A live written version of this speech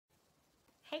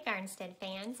Hey Gardenstead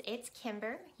fans, it's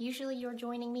Kimber. Usually you're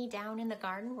joining me down in the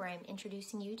garden where I'm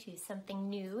introducing you to something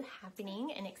new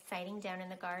happening and exciting down in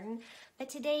the garden. But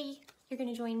today you're going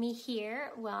to join me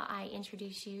here while I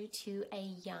introduce you to a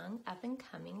young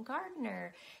up-and-coming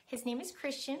gardener. His name is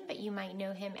Christian, but you might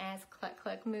know him as Cluck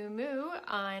Cluck Moo Moo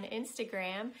on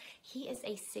Instagram. He is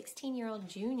a 16-year-old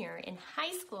junior in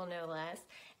high school, no less,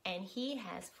 and he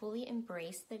has fully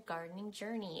embraced the gardening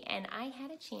journey. And I had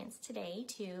a chance today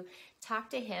to talk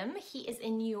to him. He is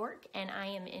in New York and I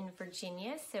am in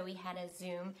Virginia, so we had a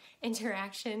Zoom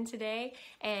interaction today,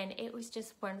 and it was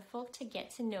just wonderful to get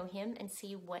to know him and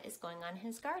see what is going on in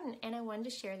his garden, and I wanted to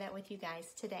share that with you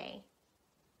guys today.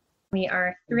 We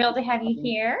are thrilled to have you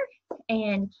here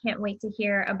and can't wait to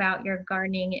hear about your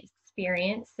gardening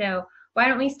experience. So why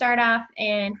don't we start off,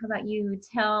 and how about you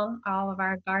tell all of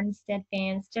our Gardenstead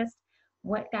fans just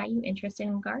what got you interested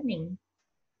in gardening?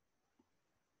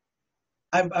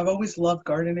 I've always loved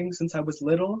gardening since I was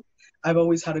little. I've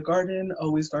always had a garden,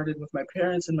 always gardened with my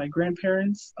parents and my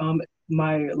grandparents.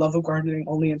 My love of gardening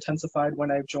only intensified when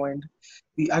I joined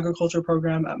the agriculture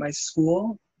program at my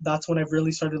school. That's when I've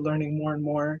really started learning more and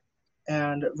more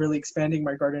and really expanding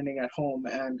my gardening at home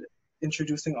and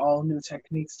introducing all new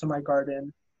techniques to my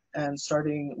garden and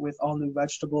starting with all new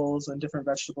vegetables and different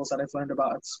vegetables that I've learned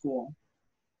about at school.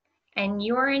 And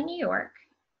you're in New York,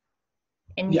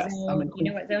 and Yes, I'm in you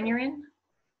know Queens. what zone you're in?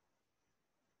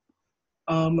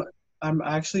 Um, I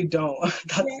actually don't.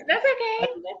 Yeah, that's I, okay.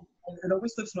 it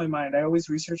always slips my mind. I always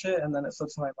research it and then it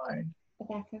slips my mind.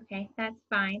 That's okay. That's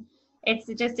fine. It's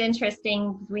just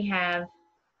interesting. We have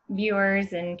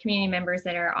viewers and community members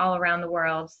that are all around the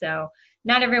world, so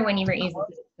not everyone even uses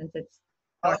it since it's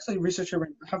I'll short. actually research it.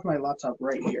 I have my laptop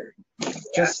right here. Yeah,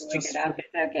 Just, look it just. up.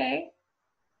 It's okay.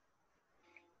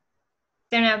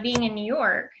 So now, being in New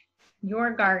York,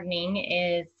 your gardening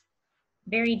is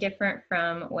very different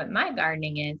from what my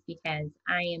gardening is because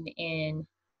I am in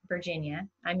Virginia.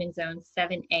 I'm in zone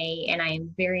 7A and I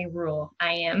am very rural.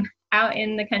 I am out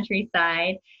in the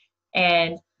countryside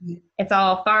and it's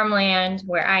all farmland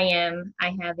where I am.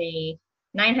 I have a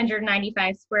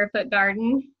 995 square foot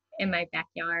garden in my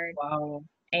backyard, Wow,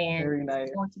 and very nice.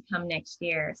 going to come next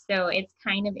year. So it's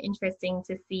kind of interesting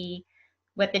to see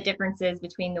what the difference is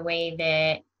between the way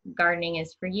that gardening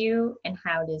is for you and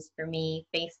how it is for me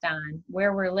based on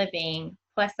where we're living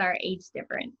plus our age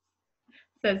difference.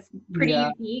 So it's pretty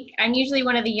Yeah. unique. I'm usually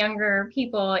one of the younger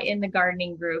people in the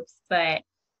gardening groups, but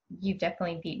you've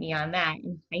definitely beat me on that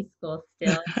in high school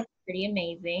still. Pretty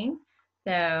amazing.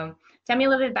 So tell me a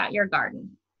little bit about your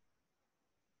garden.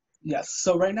 Yes.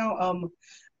 So right now,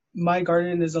 my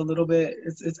garden is a little bit.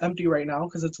 It's empty right now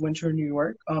because it's winter in New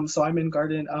York. So I'm in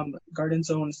garden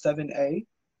zone 7A.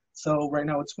 So right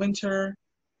now it's winter,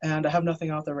 and I have nothing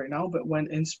out there right now. But when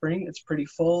in spring, it's pretty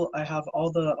full. I have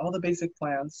all the basic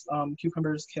plants,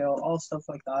 cucumbers, kale, all stuff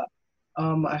like that.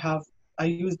 I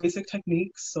use basic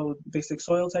techniques, so basic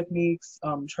soil techniques,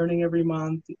 turning every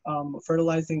month,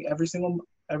 fertilizing every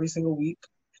single week,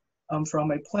 for all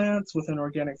my plants with an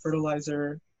organic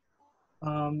fertilizer.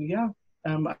 Yeah,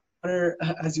 water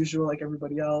as usual, like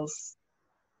everybody else.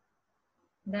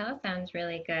 That sounds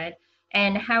really good.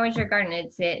 And how is your garden?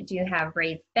 Do you have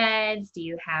raised beds? Do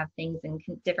you have things in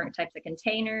different types of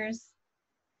containers?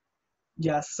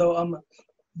 Yes. So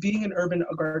being an urban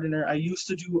gardener, I used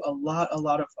to do a lot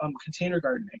of container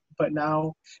gardening, but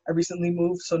now I recently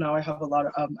moved, so now I have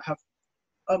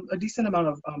a decent amount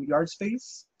of yard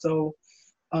space. So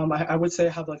I would say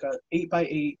I have like a 8 by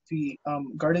 8 feet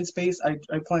garden space. I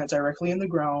plant directly in the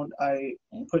ground. I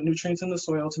put nutrients in the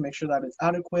soil to make sure that it's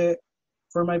adequate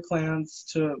for my plants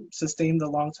to sustain the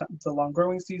long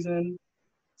growing season.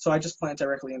 So I just plant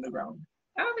directly in the ground.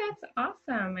 Oh, that's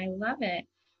awesome. I love it.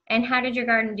 And how did your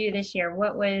garden do this year?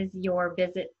 What was your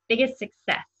biggest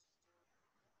success?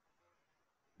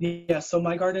 Yeah, so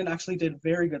my garden actually did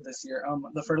very good this year.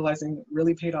 The fertilizing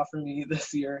really paid off for me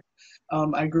this year.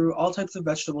 I grew all types of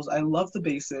vegetables. I love the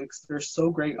basics. They're so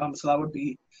great. So that would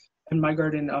be in my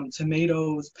garden,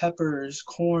 tomatoes, peppers,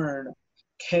 corn,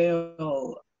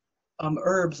 kale,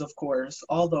 herbs, of course,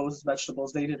 all those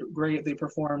vegetables. They did great. They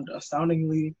performed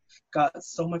astoundingly. Got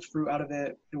so much fruit out of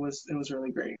it. It was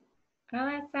really great. Oh,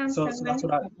 that sounds So so so that's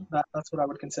what I wonderful. that's what I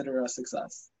would consider a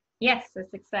success. Yes, a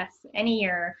success any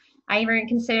year. I even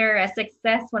consider a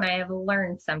success when I have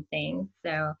learned something.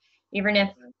 So even if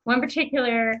one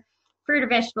particular fruit or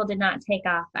vegetable did not take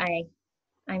off,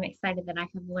 I'm excited that I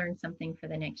have learned something for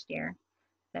the next year.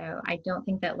 So I don't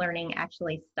think that learning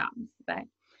actually stops. But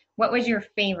what was your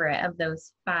favorite of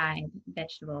those five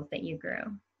vegetables that you grew?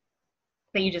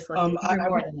 That you just listed? You grew I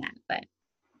more would than that, but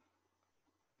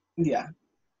yeah.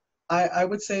 I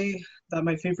would say that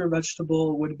my favorite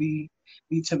vegetable would be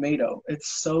the tomato.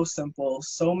 It's so simple,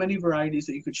 so many varieties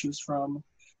that you could choose from.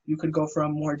 You could go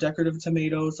from more decorative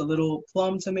tomatoes, the little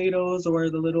plum tomatoes, or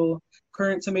the little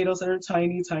currant tomatoes that are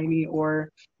tiny, tiny,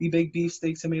 or the big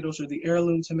beefsteak tomatoes or the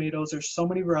heirloom tomatoes. There's so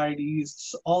many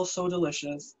varieties, all so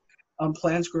delicious.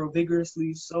 Plants grow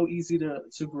vigorously, so easy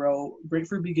to grow, great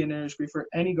for beginners, great for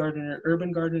any gardener,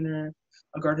 urban gardener,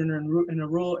 a gardener in a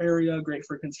rural area, great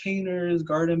for containers,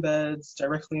 garden beds,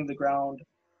 directly in the ground.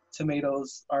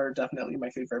 Tomatoes are definitely my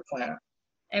favorite plant.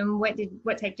 And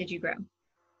what type did you grow?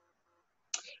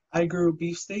 I grew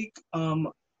beefsteak,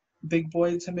 big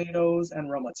boy tomatoes, and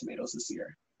Roma tomatoes this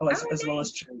year, oh, Oh, as well as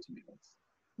nice. cherry tomatoes.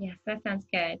 Yes, that sounds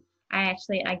good.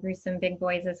 I grew some big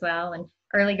boys as well, and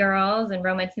early girls and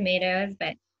Roma tomatoes,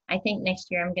 but I think next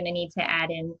year I'm going to need to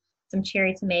add in some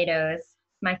cherry tomatoes.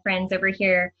 My friends over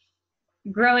here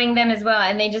growing them as well,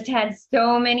 and they just had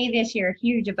so many this year,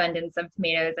 huge abundance of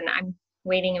tomatoes, and I'm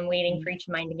waiting and waiting for each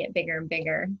of mine to get bigger and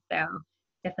bigger. So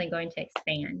definitely going to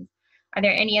expand. Are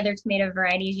there any other tomato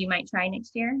varieties you might try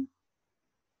next year?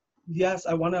 Yes,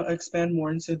 I want to expand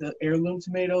more into the heirloom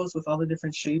tomatoes with all the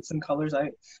different shapes and colors.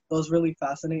 Those really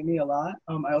fascinate me a lot.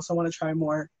 I also want to try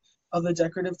more of the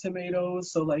decorative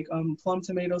tomatoes, so like plum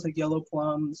tomatoes, like yellow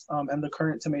plums, and the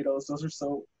currant tomatoes. Those are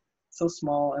so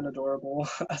small and adorable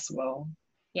as well.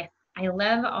 Yes, I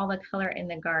love all the color in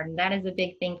the garden. That is a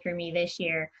big thing for me this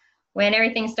year. When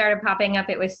everything started popping up,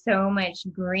 it was so much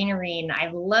greenery and I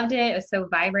loved it. It was so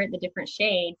vibrant, the different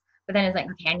shades. But then it's like,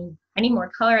 okay, I need more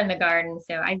color in the garden.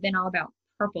 So I've been all about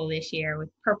purple this year with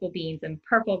purple beans and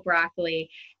purple broccoli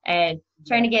and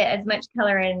trying to get as much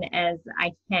color in as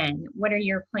I can. What are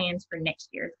your plans for next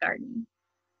year's garden?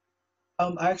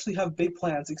 I actually have big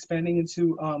plans expanding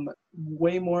into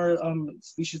way more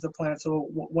species of plants. So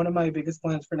one of my biggest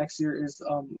plans for next year is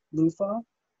loofah.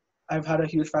 I've had a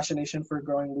huge fascination for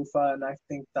growing loofah, and I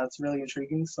think that's really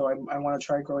intriguing. So I want to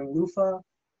try growing loofah.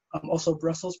 Also,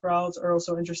 Brussels sprouts are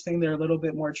also interesting. They're a little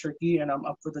bit more tricky, and I'm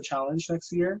up for the challenge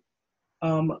next year.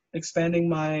 Expanding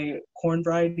my corn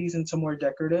varieties into more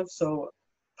decorative. So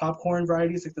popcorn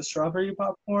varieties like the strawberry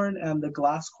popcorn and the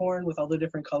glass corn with all the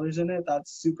different colors in it.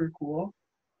 That's super cool.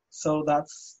 So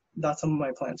that's some of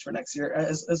my plans for next year,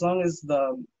 as long as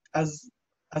as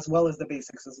as well as the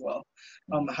basics as well.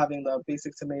 Having the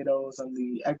basic tomatoes and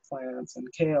the eggplants and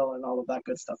kale and all of that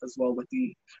good stuff as well with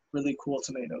the really cool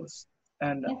tomatoes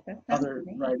and Yes, that sounds other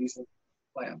great. varieties of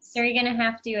plants. So are you going to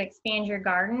have to expand your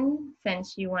garden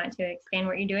since you want to expand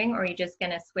what you're doing, or are you just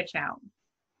going to switch out?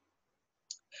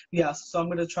 Yes, so I'm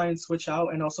gonna try and switch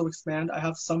out and also expand. I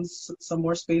have some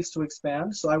more space to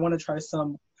expand, so I want to try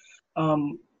some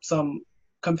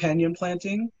companion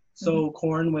planting. Mhm. So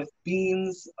corn with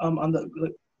beans on the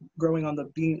like, growing on the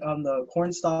bean on the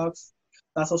corn stalks.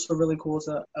 That's also really cool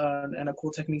to and a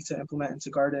cool technique to implement into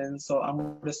gardens. So I'm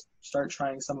going to start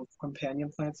trying some of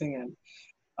companion planting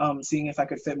and seeing if I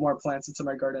could fit more plants into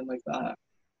my garden like that.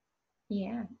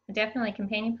 Yeah, definitely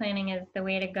companion planning is the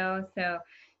way to go. So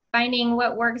finding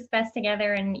what works best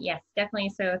together. And yes, definitely.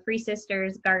 So three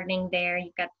sisters gardening there.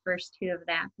 You've got the first two of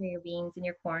that for your beans and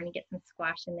your corn. You get some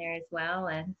squash in there as well,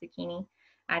 and zucchini,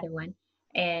 either one.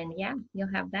 And yeah,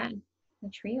 you'll have that, the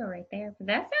trio right there. But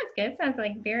that sounds good. Sounds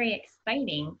like very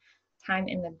exciting time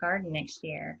in the garden next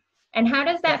year. And how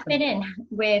does that fit Definitely. in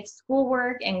with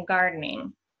schoolwork and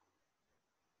gardening?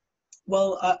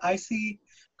 Well, I see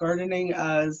gardening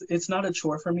as it's not a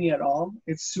chore for me at all.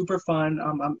 It's super fun.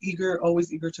 I'm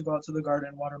always eager to go out to the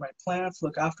garden, water my plants,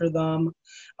 look after them,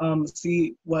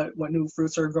 see what new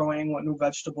fruits are growing, what new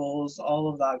vegetables, all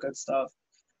of that good stuff.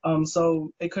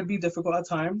 So it could be difficult at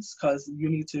times because you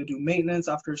need to do maintenance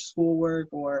after schoolwork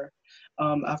or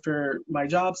after my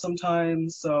job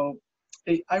sometimes. So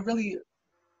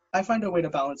I find a way to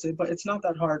balance it, but it's not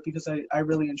that hard because I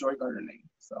really enjoy gardening.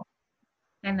 So.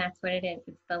 And that's what it is.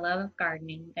 It's the love of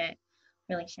gardening that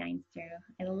really shines through.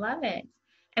 I love it.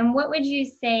 And what would you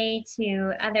say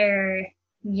to other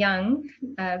young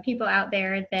people out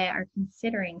there that are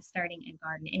considering starting a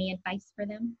garden? Any advice for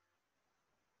them?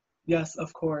 Yes,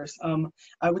 of course.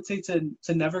 I would say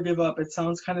to never give up. It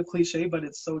sounds kind of cliche, but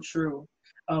it's so true.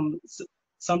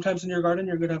 Sometimes in your garden,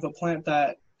 you're gonna have a plant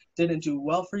that didn't do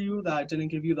well for you, that didn't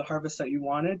give you the harvest that you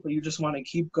wanted, but you just want to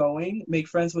keep going. Make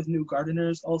friends with new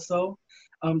gardeners also,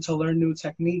 to learn new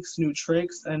techniques, new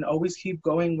tricks, and always keep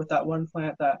going with that one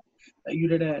plant that you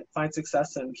didn't find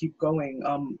success in. Keep going.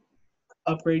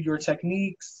 Upgrade your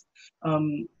techniques,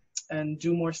 um, and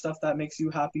do more stuff that makes you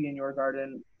happy in your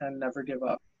garden, and never give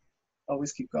up.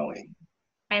 Always keep going.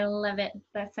 I love it.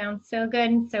 That sounds so good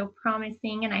and so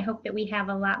promising. And I hope that we have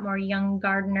a lot more young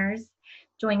gardeners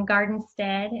join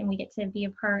Gardenstead, and we get to be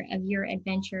a part of your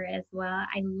adventure as well.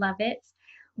 I love it.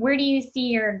 Where do you see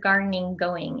your gardening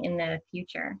going in the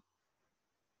future?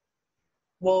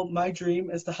 Well, my dream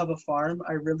is to have a farm.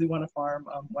 I really want a farm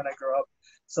when I grow up.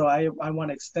 So I want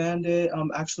to expand it,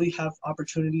 actually have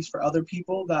opportunities for other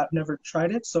people that have never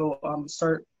tried it. So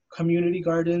start community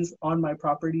gardens on my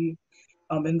property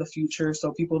in the future.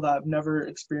 So people that have never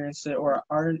experienced it or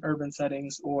are in urban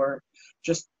settings or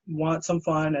just want some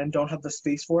fun and don't have the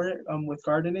space for it with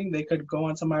gardening, they could go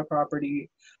onto my property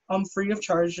free of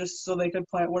charge just so they could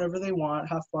plant whatever they want,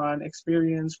 have fun,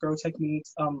 experience, grow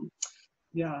techniques.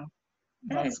 Yeah.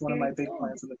 That is That's one of my very big cool.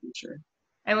 plans in the future.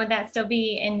 And would that still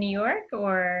be in New York,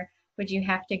 or would you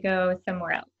have to go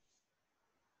somewhere else?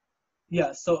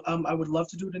 Yeah, so I would love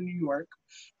to do it in New York,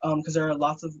 because there are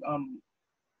lots of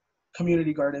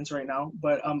community gardens right now.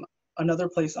 But another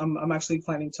place I'm actually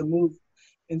planning to move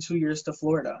in 2 years to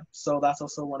Florida. So that's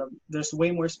also one of there's way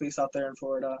more space out there in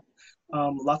Florida.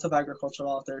 Lots of agriculture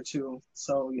out there too.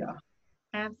 So yeah.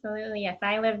 Absolutely, yes.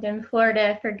 I lived in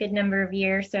Florida for a good number of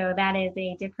years, so that is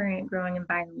a different growing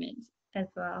environment as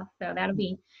well. So that'll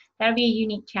be a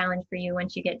unique challenge for you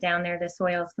once you get down there. The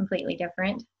soil is completely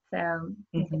different, so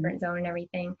Hmm. different zone and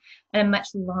everything, and a much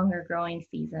longer growing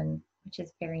season, which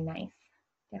is very nice.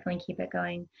 Definitely keep it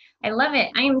going. I love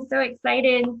it. I am so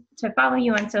excited to follow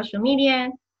you on social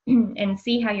media and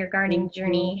see how your gardening Thank you.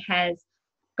 journey has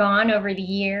gone over the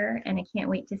year, and I can't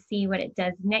wait to see what it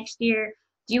does next year.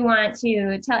 Do you want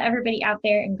to tell everybody out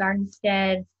there in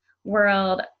Gardenstead's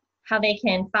world how they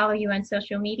can follow you on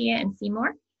social media and see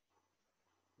more?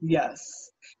 Yes.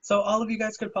 So all of you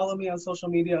guys could follow me on social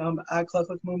media at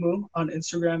Mumu on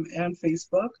Instagram and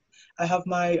Facebook. I have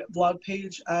my blog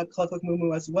page at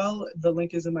Mumu as well. The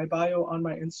link is in my bio on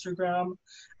my Instagram.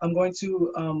 I'm going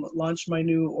to launch my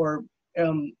new or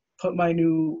put my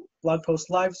new blog post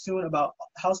live soon about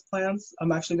houseplants.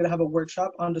 I'm actually going to have a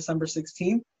workshop on December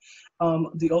 16th,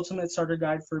 the ultimate starter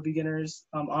guide for beginners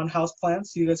on houseplants.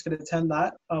 So you guys could attend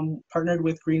that. Partnered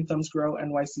with Green Thumbs Grow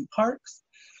NYC Parks.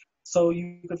 So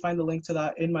you could find the link to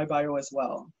that in my bio as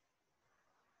well.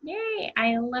 Yay,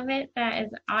 I love it. That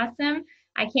is awesome.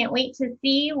 I can't wait to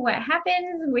see what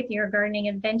happens with your gardening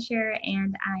adventure,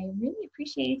 and I really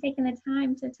appreciate you taking the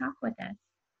time to talk with us.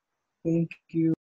 Thank you.